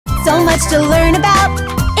so much to learn about.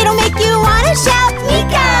 It'll make you want to shout,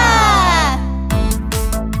 Meekah!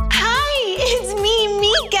 Hi, it's me,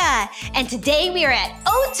 Meekah. And today we are at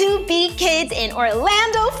O2B Kids in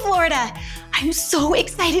Orlando, Florida. I'm so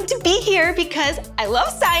excited to be here because I love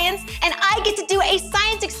science and I get to do a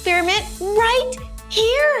science experiment right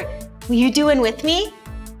here. Will you do one with me?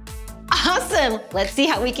 Awesome. Let's see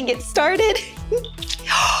how we can get started.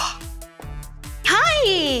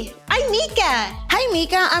 Hi, I'm Meekah. Hi,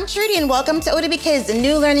 Meekah. I'm Trudy, and welcome to O2B Kids, the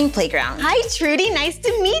new learning playground. Hi, Trudy. Nice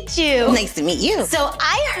to meet you. Nice to meet you. So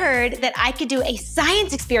I heard that I could do a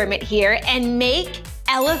science experiment here and make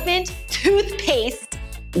elephant toothpaste.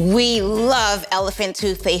 We love elephant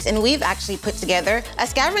toothpaste, and we've actually put together a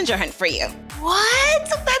scavenger hunt for you. What?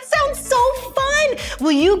 That sounds so fun.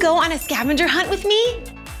 Will you go on a scavenger hunt with me?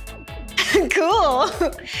 Cool.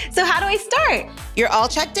 So how do I start? You're all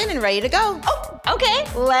checked in and ready to go. Oh, okay.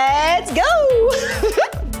 Let's go.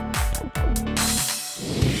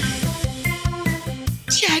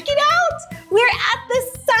 Check it out. We're at the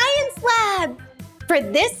science lab. For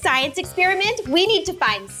this science experiment, we need to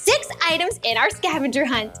find 6 items in our scavenger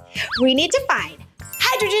hunt. We need to find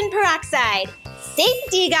hydrogen peroxide,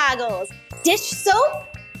 safety goggles, dish soap,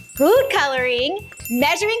 food coloring,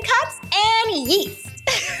 measuring cups, and yeast.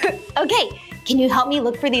 Okay, can you help me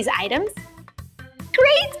look for these items?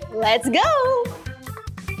 Great, let's go.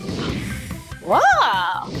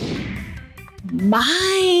 Wow,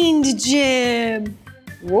 mind gym.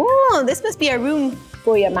 Whoa, this must be a room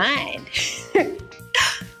for your mind.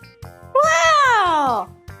 Wow,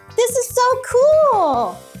 this is so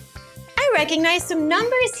cool. I recognize some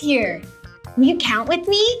numbers here. Will you count with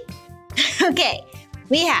me? Okay,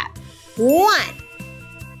 we have 1,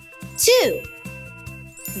 2,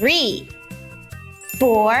 3,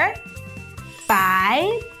 4,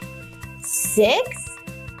 5, 6,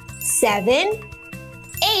 7,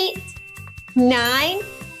 8, 9,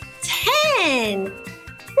 10.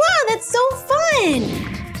 Wow, that's so fun.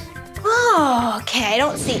 Oh, okay, I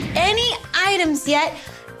don't see any items yet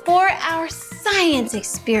for our science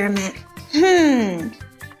experiment.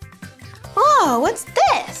 Oh, what's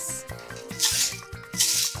this?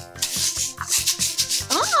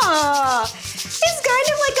 Oh, it's kind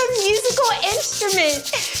of like a musical instrument.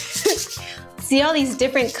 See all these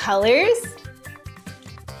different colors?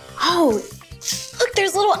 Oh, look,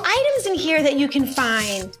 there's little items in here that you can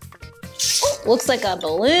find. Oh, looks like a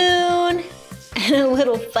balloon and a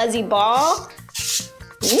little fuzzy ball.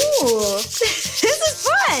 Ooh, this is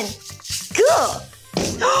fun. Cool.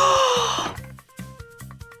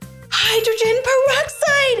 Hydrogen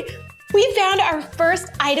peroxide. We found our first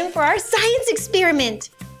item for our science experiment.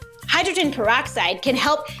 Hydrogen peroxide can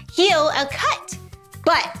help heal a cut,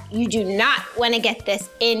 but you do not want to get this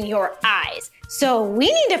in your eyes. So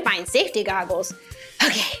we need to find safety goggles.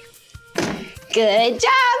 Okay, good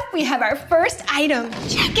job. We have our first item.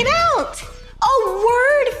 Check it out. A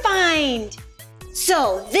word find.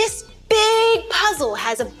 So this big puzzle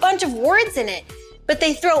has a bunch of words in it, but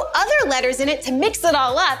they throw other letters in it to mix it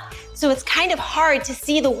all up, so it's kind of hard to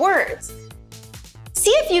see the words.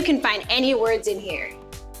 See if you can find any words in here.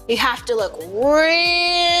 You have to look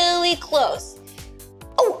really close.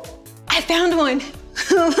 Oh, I found one.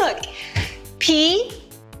 Look, P-E-A-R,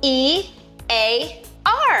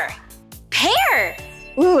 pear.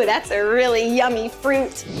 Ooh, that's a really yummy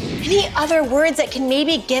fruit. Any other words that can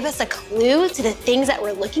maybe give us a clue to the things that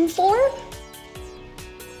we're looking for?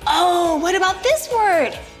 Oh, what about this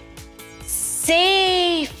word?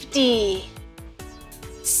 Safety.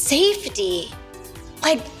 Safety.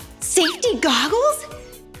 Like safety goggles?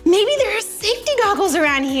 Maybe there are safety goggles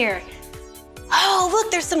around here. Oh,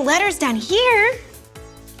 look, there's some letters down here.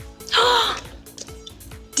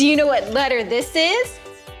 Do you know what letter this is?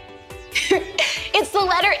 It's the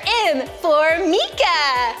letter M for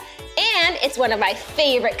Meekah. And it's one of my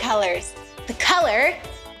favorite colors. The color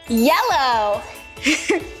yellow. We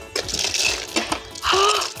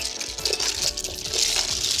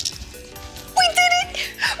did it!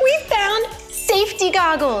 We found safety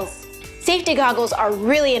goggles. Safety goggles are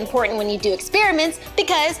really important when you do experiments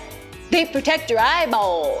because they protect your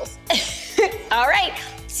eyeballs. All right,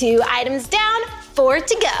 2 items down, 4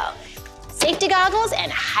 to go. Safety goggles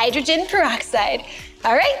and hydrogen peroxide.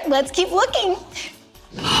 All right, let's keep looking.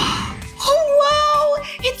 Oh, wow,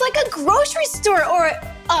 it's like a grocery store or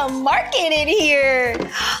a market in here.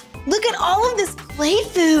 Look at all of this play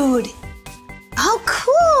food. Oh,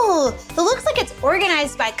 cool. It looks like it's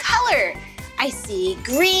organized by color. I see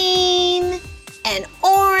green and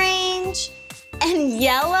orange and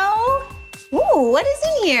yellow. Ooh, what is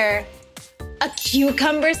in here? A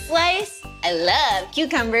cucumber slice. I love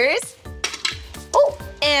cucumbers. Oh,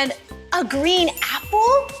 And a green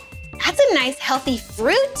apple? That's a nice healthy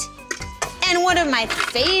fruit. And one of my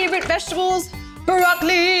favorite vegetables,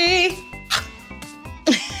 broccoli.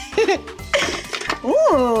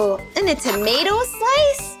 Ooh, and a tomato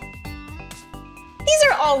slice? These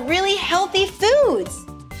are all really healthy foods.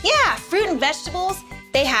 Yeah, fruit and vegetables,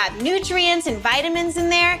 they have nutrients and vitamins in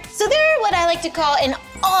there, so they're what I like to call an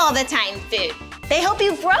all-the-time food. They help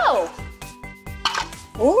you grow.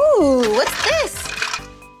 Ooh, what's this?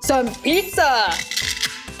 Some pizza.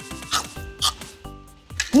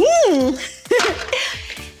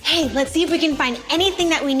 Hey, let's see if we can find anything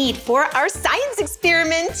that we need for our science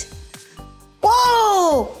experiment.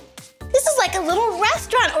 Whoa, this is like a little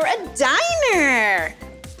restaurant or a diner.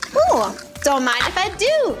 Ooh, don't mind if I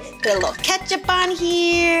do. Put a little ketchup on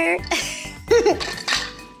here.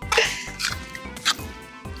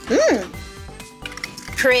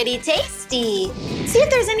 Pretty tasty. See if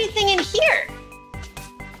there's anything in here.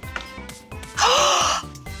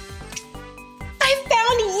 I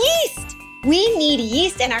found yeast. We need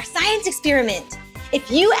yeast in our science experiment.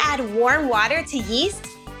 If you add warm water to yeast,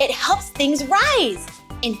 it helps things rise.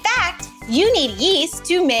 In fact, you need yeast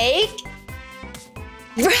to make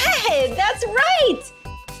bread. That's right.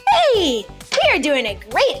 Hey, we are doing a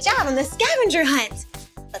great job on the scavenger hunt.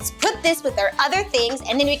 Let's put this with our other things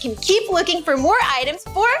and then we can keep looking for more items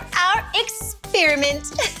for our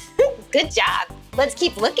experiment. Good job. Let's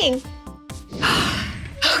keep looking.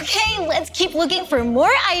 Okay, let's keep looking for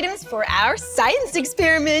more items for our science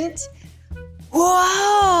experiment.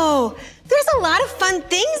 Whoa, there's a lot of fun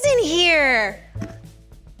things in here.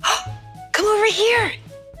 Come over here.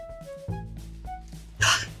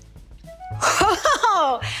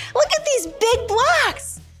 Whoa, look at these big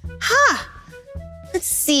blocks. Huh, let's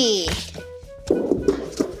see.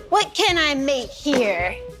 What can I make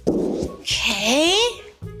here? Okay.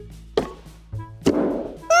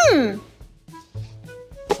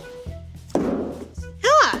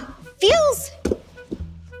 Feels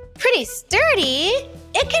pretty sturdy.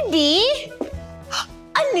 It could be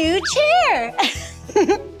a new chair.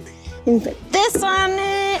 Put this on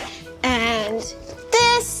it and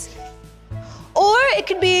this. Or it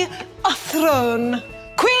could be a throne.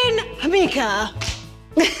 Queen Meekah.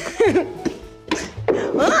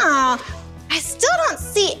 Wow, I still don't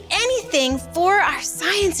see anything for our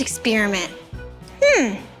science experiment.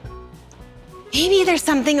 Maybe there's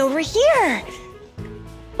something over here.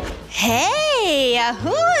 Hey, a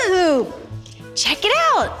hula hoop. Check it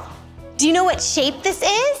out. Do you know what shape this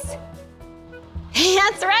is?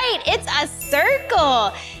 That's right, it's a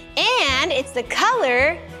circle. And it's the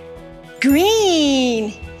color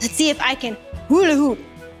green. Let's see if I can hula hoop.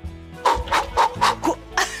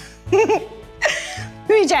 Let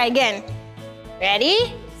me try again.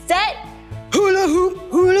 Ready, set, hula hoop,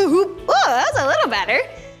 hula hoop. Oh, that's a little better.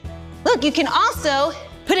 Look, you can also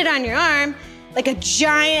put it on your arm like a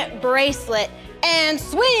giant bracelet and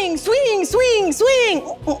swing, swing, swing,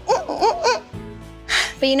 swing.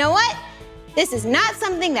 But you know what? This is not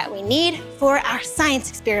something that we need for our science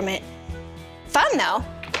experiment. Fun though.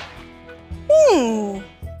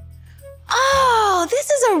 Oh, this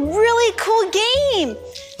is a really cool game.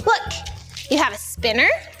 Look, you have a spinner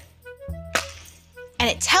and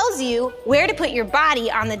it tells you where to put your body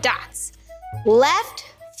on the dots. Left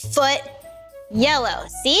foot, yellow,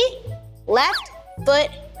 see? Left foot,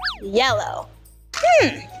 yellow.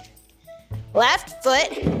 Left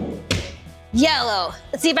foot, yellow.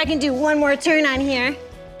 Let's see if I can do one more turn on here.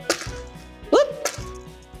 Whoop.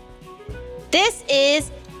 This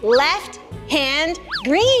is left hand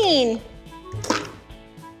green.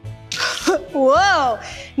 Whoa,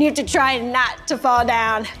 you have to try not to fall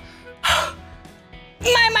down.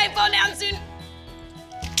 I might fall down soon.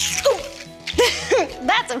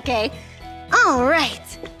 That's okay. All right.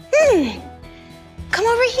 Come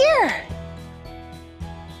over here.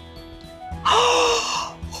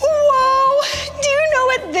 Whoa, do you know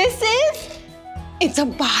what this is? It's a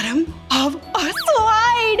bottom of a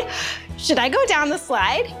slide. Should I go down the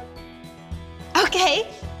slide? Okay.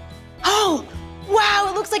 Oh, wow,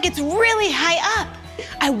 it looks like it's really high up.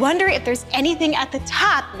 I wonder if there's anything at the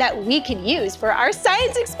top that we could use for our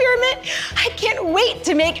science experiment. I can't wait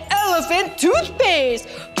to make elephant toothpaste.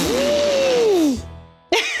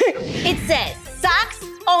 It says socks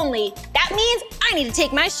only. That means I need to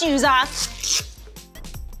take my shoes off.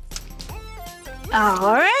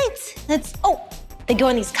 All right, they go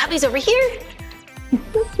in these cubbies over here.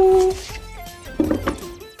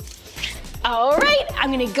 All right,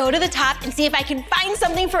 I'm gonna go to the top and see if I can find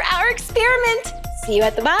something for our experiment. See you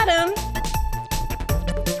at the bottom.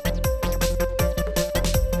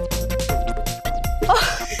 Oh,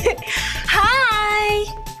 hi.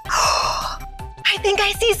 think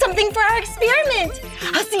I see something for our experiment.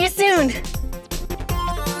 I'll see you soon.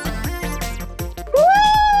 Woo!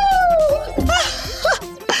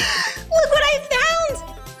 Look what I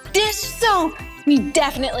found! Dish soap. We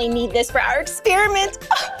definitely need this for our experiment.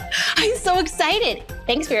 I'm so excited.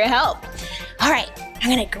 Thanks for your help. All right, I'm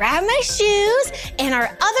gonna grab my shoes and our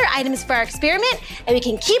other items for our experiment, and we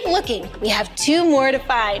can keep looking. We have 2 more to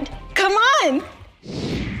find. Come on.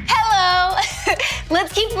 Hello.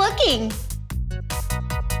 Let's keep looking.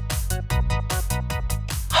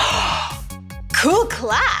 Cool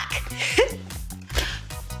clock.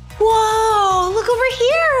 Whoa, look over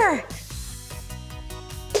here.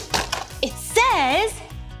 It says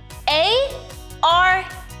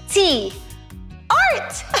A-R-T,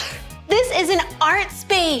 art. This is an art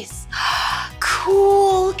space.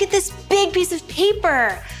 Cool, look at this big piece of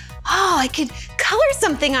paper. Oh, I could color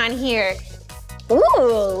something on here.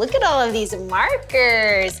 Ooh, look at all of these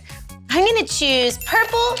markers. I'm gonna choose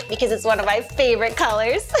purple because it's one of my favorite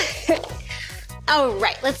colors. All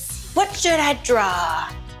right, let's see, what should I draw?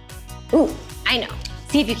 Ooh, I know,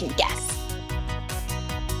 see if you can guess.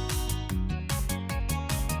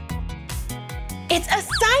 It's a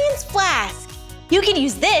science flask. You could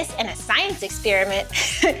use this in a science experiment,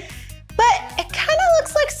 but it kind of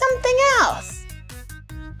looks like something else.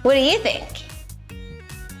 What do you think?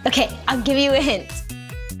 Okay, I'll give you a hint.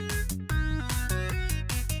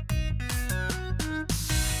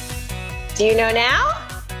 Do you know now?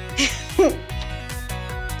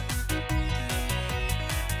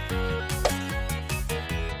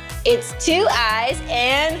 It's 2 eyes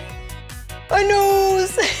and a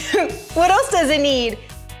nose. What else does it need?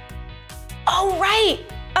 Oh, right,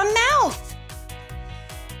 a mouth.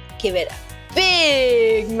 Give it a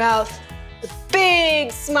big mouth, a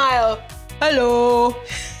big smile. Hello.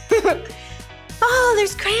 Oh,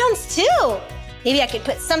 there's crayons too. Maybe I could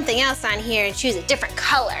put something else on here and choose a different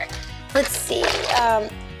color. Let's see.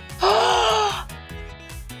 Oh,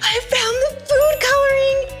 I found the food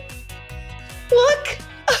coloring. Look.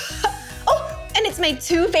 Oh, and it's my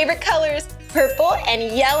 2 favorite colors, purple and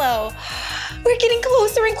yellow. We're getting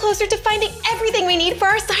closer and closer to finding everything we need for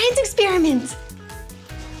our science experiment.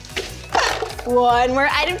 1 more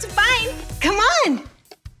item to find. Come on.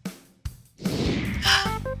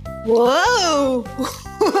 Whoa.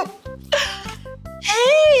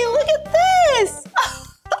 Hey, look at this.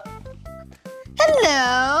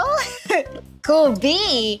 Hello. Cool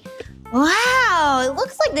bee. Wow, it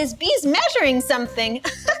looks like this bee's measuring something.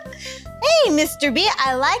 Hey, Mr. Bee,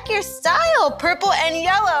 I like your style, purple and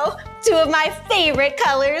yellow, 2 of my favorite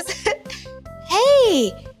colors.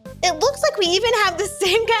 Hey, it looks like we even have the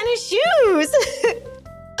same kind of shoes.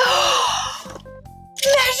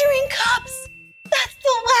 Measuring cups. That's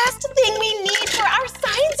the last thing we need for our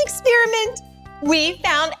science experiment. We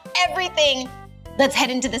found everything. Let's head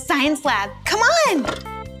into the science lab. Come on.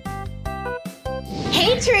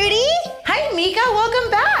 Hey, Trudy. Hi, Meekah, welcome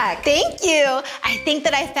back. Thank you. I think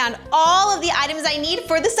that I found all of the items I need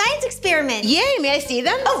for the science experiment. Yay, may I see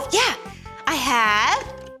them? Oh, yeah. I have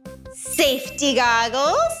safety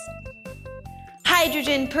goggles,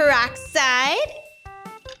 hydrogen peroxide,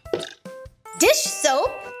 dish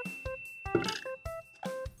soap,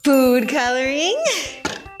 food coloring,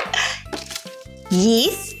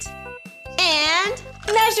 yeast, and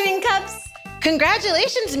measuring cups.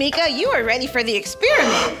 Congratulations, Meekah, you are ready for the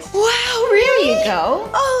experiment. Wow, really? Here you go.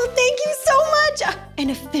 Oh, thank you so much. An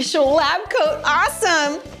official lab coat,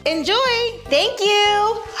 awesome. Enjoy. Thank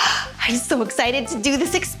you. I'm so excited to do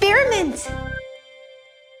this experiment.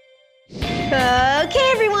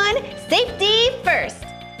 Okay, everyone, safety first.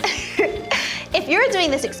 If you're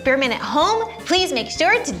doing this experiment at home, please make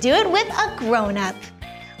sure to do it with a grown-up.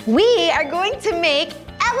 We are going to make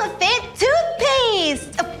elephant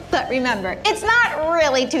toothpaste. Oh, but remember, it's not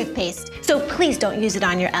really toothpaste, so please don't use it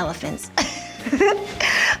on your elephants.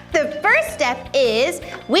 The first step is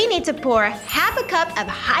we need to pour half a cup of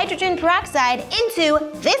hydrogen peroxide into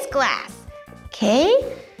this glass.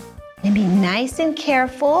 Okay? And be nice and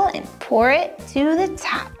careful and pour it to the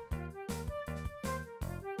top.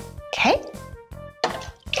 Okay?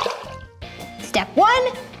 Step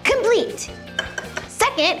 1, complete.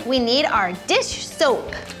 Second, we need our dish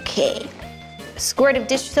soap. Okay, a squirt of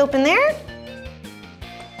dish soap in there.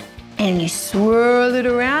 And you swirl it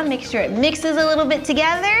around, make sure it mixes a little bit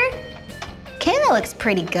together. Okay, that looks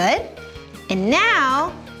pretty good. And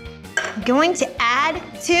now, I'm going to add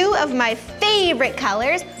 2 of my favorite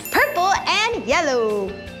colors, purple and yellow.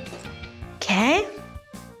 Okay.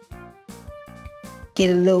 Get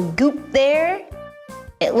a little goop there.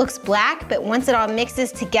 It looks black, but once it all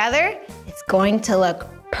mixes together, it's going to look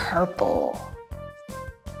purple.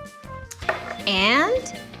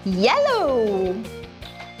 and yellow.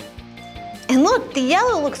 And look, the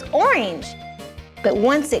yellow looks orange, but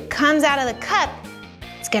once it comes out of the cup,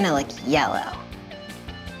 it's gonna look yellow.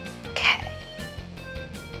 Okay.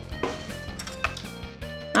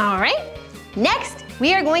 All right, next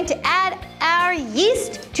we are going to add our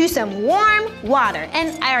yeast to some warm water.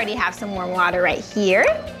 And I already have some warm water right here.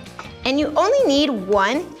 And you only need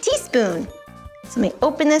 1 teaspoon. So let me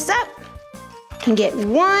open this up and get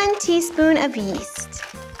 1 teaspoon of yeast.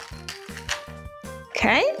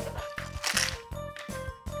 Okay.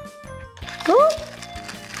 Ooh.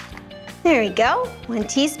 There we go, 1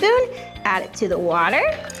 teaspoon. Add it to the water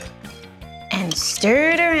and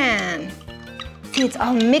stir it around. See, it's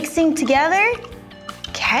all mixing together.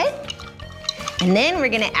 Okay. And then we're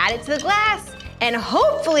gonna add it to the glass. And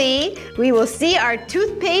hopefully, we will see our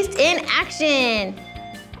toothpaste in action.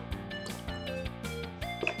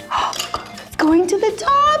 It's going to the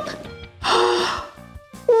top.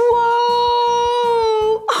 Whoa!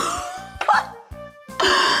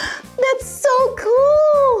 That's so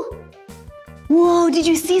cool. Whoa, did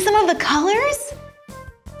you see some of the colors?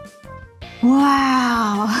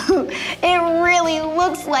 Wow, it really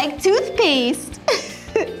looks like toothpaste.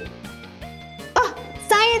 Oh,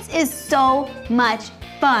 science is so much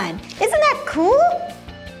fun. Isn't that cool?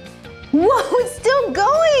 Whoa, it's still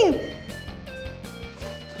going.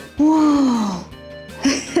 Whoa,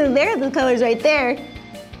 there are the colors right there.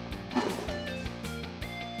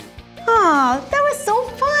 Oh, that was so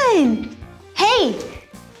fun. Hey,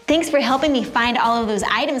 thanks for helping me find all of those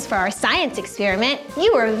items for our science experiment.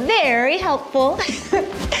 You were very helpful.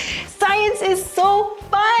 Science is so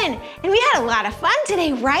fun. And we had a lot of fun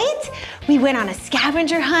today, right? We went on a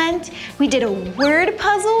scavenger hunt. We did a word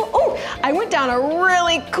puzzle. Oh, I went down a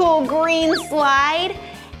really cool green slide.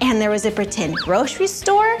 And there was a pretend grocery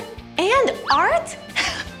store and art.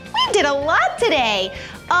 We did a lot today,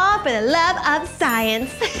 all for the love of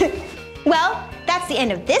science. Well, that's the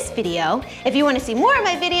end of this video. If you want to see more of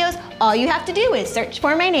my videos, all you have to do is search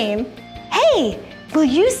for my name. Hey, will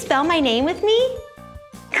you spell my name with me?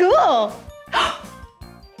 Cool.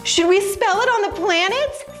 Should we spell it on the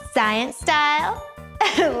planets? Science style?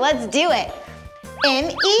 Let's do it.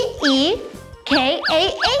 M-E-E-K-A-H.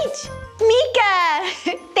 Meekah.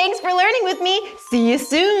 Thanks for learning with me. See you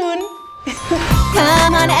soon.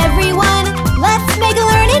 Come on, everyone.